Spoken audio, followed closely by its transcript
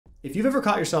If you've ever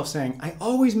caught yourself saying, I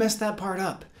always mess that part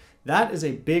up, that is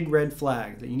a big red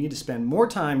flag that you need to spend more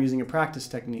time using a practice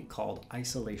technique called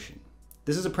isolation.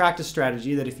 This is a practice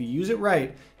strategy that if you use it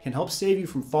right, can help save you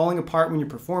from falling apart when you're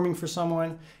performing for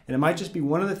someone, and it might just be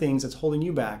one of the things that's holding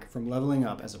you back from leveling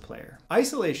up as a player.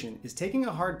 Isolation is taking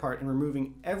a hard part and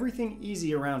removing everything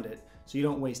easy around it so you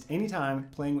don't waste any time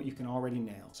playing what you can already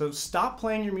nail. So stop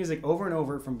playing your music over and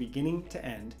over from beginning to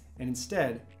end, and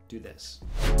instead do this.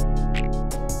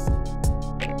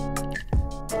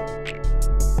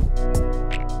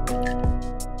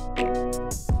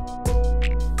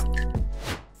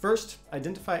 First,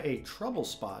 identify a trouble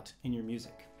spot in your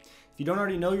music. If you don't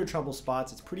already know your trouble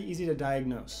spots, it's pretty easy to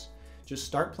diagnose. Just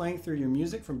start playing through your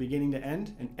music from beginning to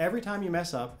end, and every time you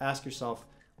mess up, ask yourself,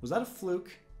 was that a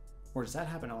fluke, or does that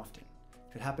happen often?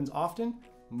 If it happens often,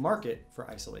 mark it for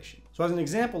isolation. So as an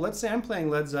example, let's say I'm playing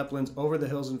Led Zeppelin's Over the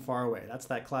Hills and Far Away. That's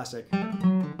that classic.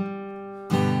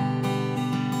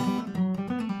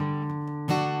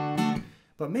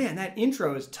 But man, that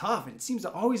intro is tough and it seems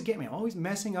to always get me. I'm always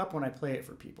messing up when I play it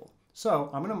for people. So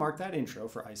I'm gonna mark that intro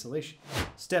for isolation.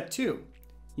 Step 2,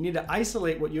 you need to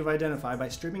isolate what you've identified by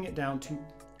stripping it down to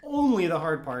only the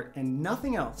hard part and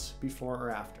nothing else before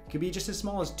or after. It could be just as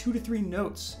small as 2 to 3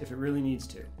 notes if it really needs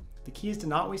to. The key is to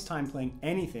not waste time playing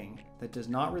anything that does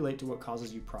not relate to what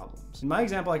causes you problems. In my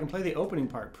example, I can play the opening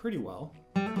part pretty well.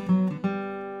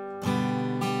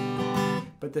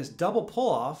 But this double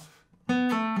pull-off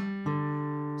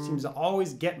seems to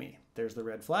always get me. There's the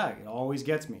red flag, it always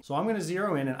gets me. So I'm gonna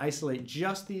zero in and isolate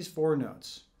just these 4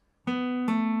 notes.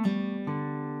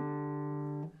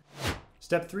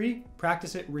 Step 3,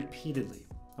 practice it repeatedly.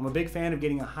 I'm a big fan of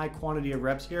getting a high quantity of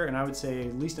reps here, and I would say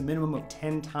at least a minimum of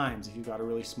 10 times if you've got a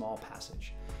really small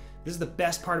passage. This is the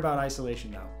best part about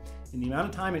isolation though. In the amount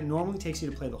of time it normally takes you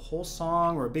to play the whole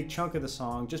song or a big chunk of the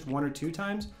song just 1 or 2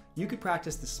 times, you could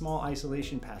practice the small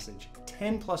isolation passage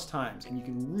 10 plus times and you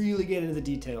can really get into the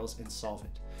details and solve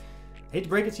it. I hate to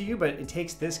break it to you, but it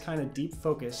takes this kind of deep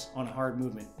focus on hard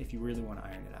movement if you really want to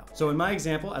iron it out. So in my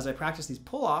example, as I practice these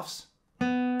pull-offs,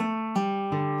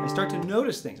 I start to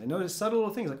notice things. I notice subtle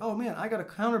little things like, oh man, I got a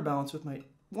counterbalance with my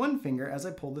 1 finger as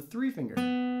I pull the 3 finger.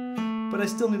 But I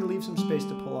still need to leave some space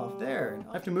to pull off there. And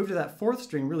I have to move to that 4th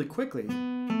string really quickly,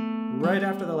 right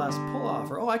after the last pull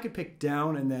off. Or, oh, I could pick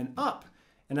down and then up.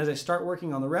 And as I start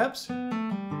working on the reps, oh,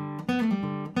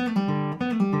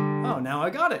 now I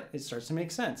got it. It starts to make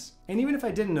sense. And even if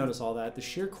I didn't notice all that, the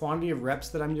sheer quantity of reps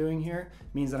that I'm doing here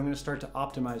means that I'm gonna start to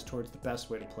optimize towards the best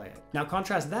way to play it. Now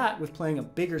contrast that with playing a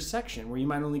bigger section where you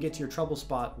might only get to your trouble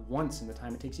spot once in the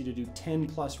time it takes you to do 10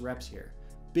 plus reps here.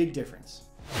 Big difference.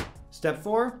 Step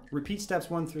 4, repeat steps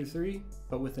 1 through 3,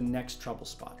 but with the next trouble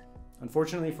spot.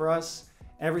 Unfortunately for us,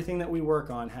 everything that we work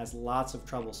on has lots of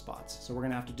trouble spots, so we're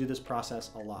gonna have to do this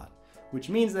process a lot, which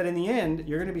means that in the end,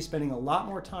 you're gonna be spending a lot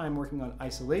more time working on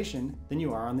isolation than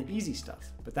you are on the easy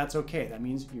stuff, but that's okay. That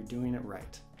means you're doing it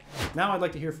right. Now I'd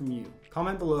like to hear from you.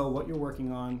 Comment below what you're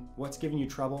working on, what's giving you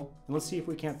trouble, and let's see if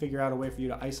we can't figure out a way for you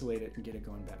to isolate it and get it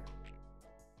going better.